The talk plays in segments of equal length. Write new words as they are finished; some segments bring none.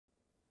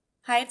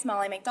Hi, it's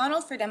Molly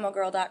McDonald for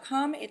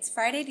DemoGirl.com. It's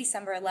Friday,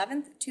 December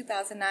 11th,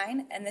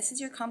 2009, and this is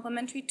your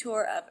complimentary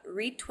tour of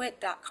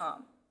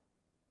ReadTwit.com.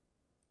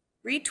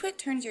 ReadTwit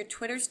turns your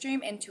Twitter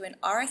stream into an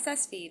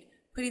RSS feed,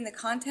 putting the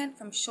content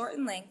from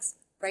shortened links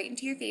right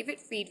into your favorite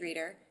feed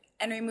reader,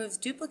 and removes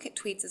duplicate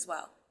tweets as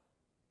well.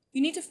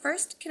 You need to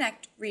first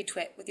connect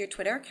ReadTwit with your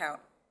Twitter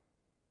account,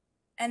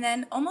 and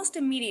then almost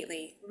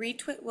immediately,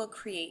 ReadTwit will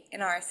create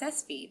an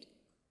RSS feed,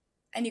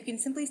 and you can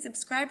simply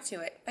subscribe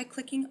to it by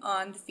clicking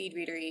on the feed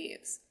reader you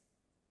use.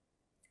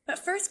 But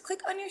first,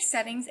 click on your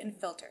settings and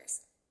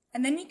filters,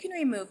 and then you can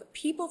remove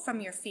people from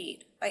your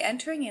feed by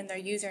entering in their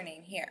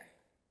username here.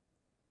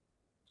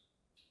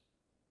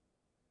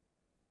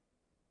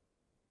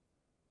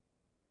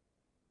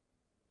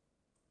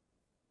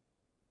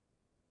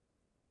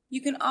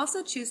 You can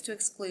also choose to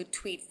exclude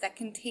tweets that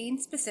contain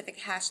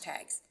specific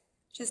hashtags.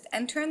 Just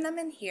enter them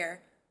in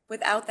here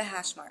without the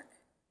hash mark.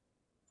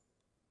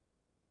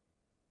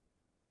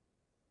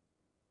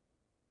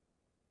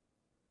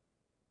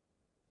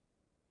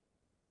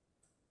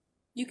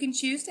 You can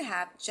choose to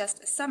have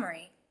just a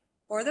summary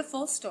or the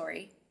full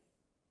story,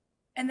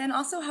 and then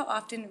also how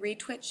often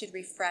ReadTwit should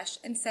refresh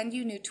and send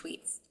you new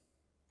tweets.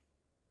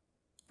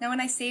 Now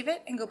when I save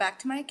it and go back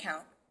to my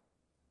account,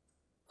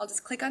 I'll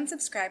just click on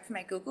subscribe for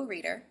my Google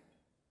Reader,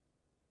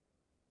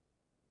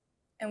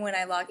 and when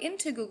I log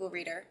into Google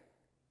Reader,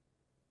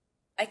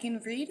 I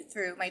can read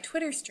through my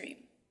Twitter stream,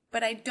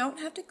 but I don't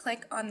have to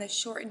click on the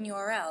shortened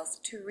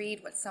URLs to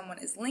read what someone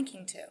is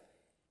linking to,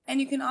 and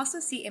you can also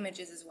see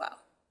images as well.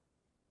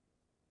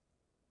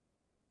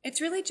 It's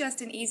really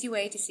just an easy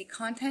way to see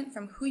content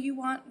from who you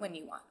want when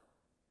you want.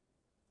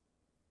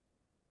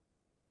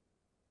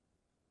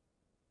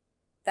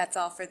 That's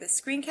all for this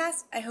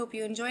screencast. I hope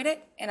you enjoyed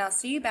it, and I'll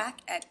see you back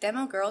at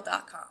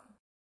DemoGirl.com.